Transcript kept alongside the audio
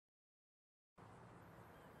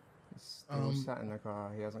Still sat in the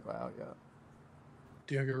car. He hasn't got out yet.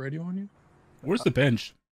 Do you have your radio on you? Where's the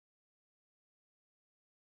bench?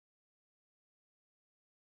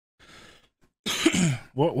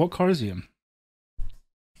 What car is he in?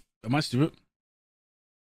 Am I stupid?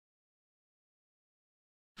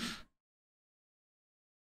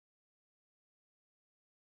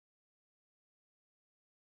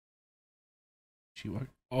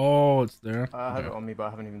 Oh, it's there. I have it on me, but I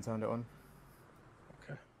haven't even turned it on.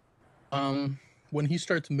 Okay. When he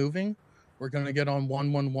starts moving, we're gonna get on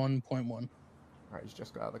 111.1. Right, he's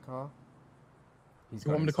just got out of the car. He's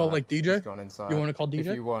you want me to call like DJ? He's gone inside. You want to call DJ?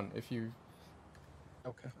 If you want, if you.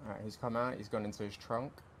 Okay. All right, he's come out. He's gone into his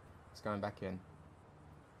trunk. He's going back in.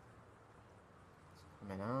 He's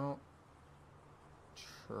coming out.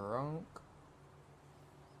 Trunk.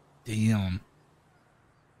 Damn.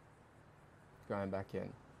 Going back in.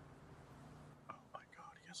 Oh my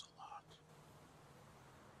god, he has a lot.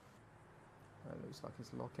 It looks like he's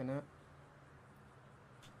locking it.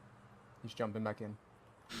 He's jumping back in.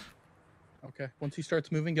 Okay. Once he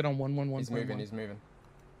starts moving, get on 111.1. He's moving. He's moving.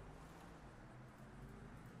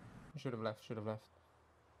 Should have left. Should have left.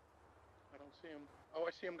 I don't see him. Oh,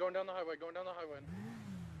 I see him going down the highway. Going down the highway.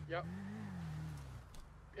 Yep.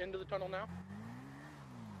 Into the tunnel now.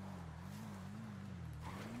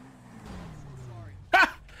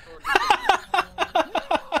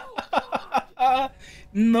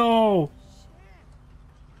 No.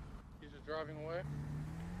 He's just driving away.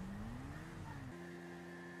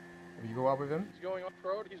 Have you go up with him? He's going off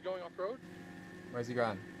road. He's going off road. Where's he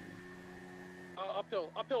going? Uphill.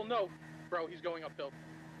 Uphill. No, bro. He's going uphill.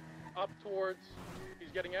 Up towards.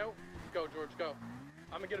 He's getting out. Go, George. Go.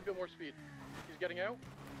 I'm gonna get a bit more speed. He's getting out.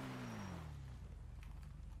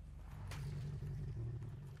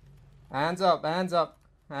 Hands up. Hands up.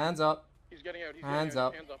 Hands up. He's getting out. He's hands getting out.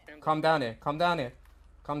 up. Hands up. Hands Come up. down here. Come down here.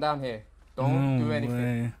 Come down here. Don't do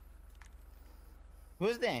anything. Way.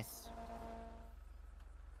 Who's this?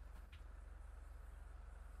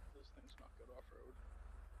 This thing's not good off road.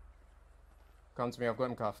 Come to me. I've got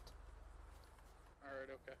him cuffed. All right.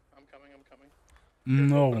 Okay. I'm coming. I'm coming.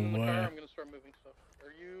 No Put him in the car, way. I'm gonna start moving stuff.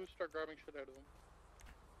 Or you start grabbing shit out of them.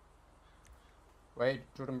 Wait,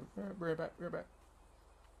 Jordan. We're back. We're back.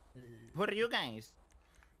 Who are you guys?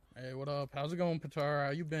 Hey, what up? How's it going, Patar?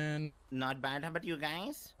 How you been? Not bad. How about you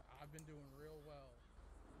guys? I've been doing real well.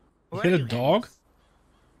 Who Hit are a you dog? guys?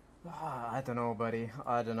 I don't know, buddy.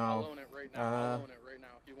 I don't I'll know. own it right now. I'll own it right now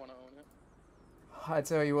if you want to own it. I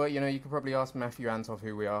tell you what, you know, you could probably ask Matthew Antov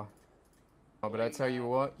who we are. Oh, but I tell you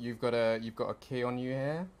what, you've got a key on you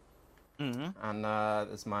here, and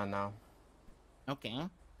it's mine now. Okay.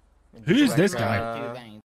 Who's this Who guy? are you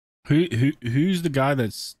guys? Who's the guy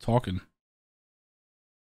that's talking?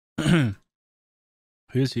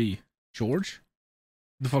 Who's he? George?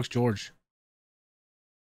 Who the fuck's George?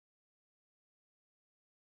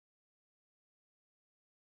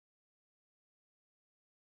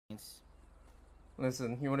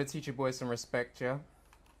 Listen, you want to teach your boys some respect, yeah?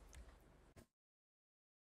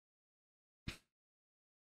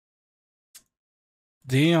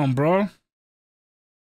 Damn, bro.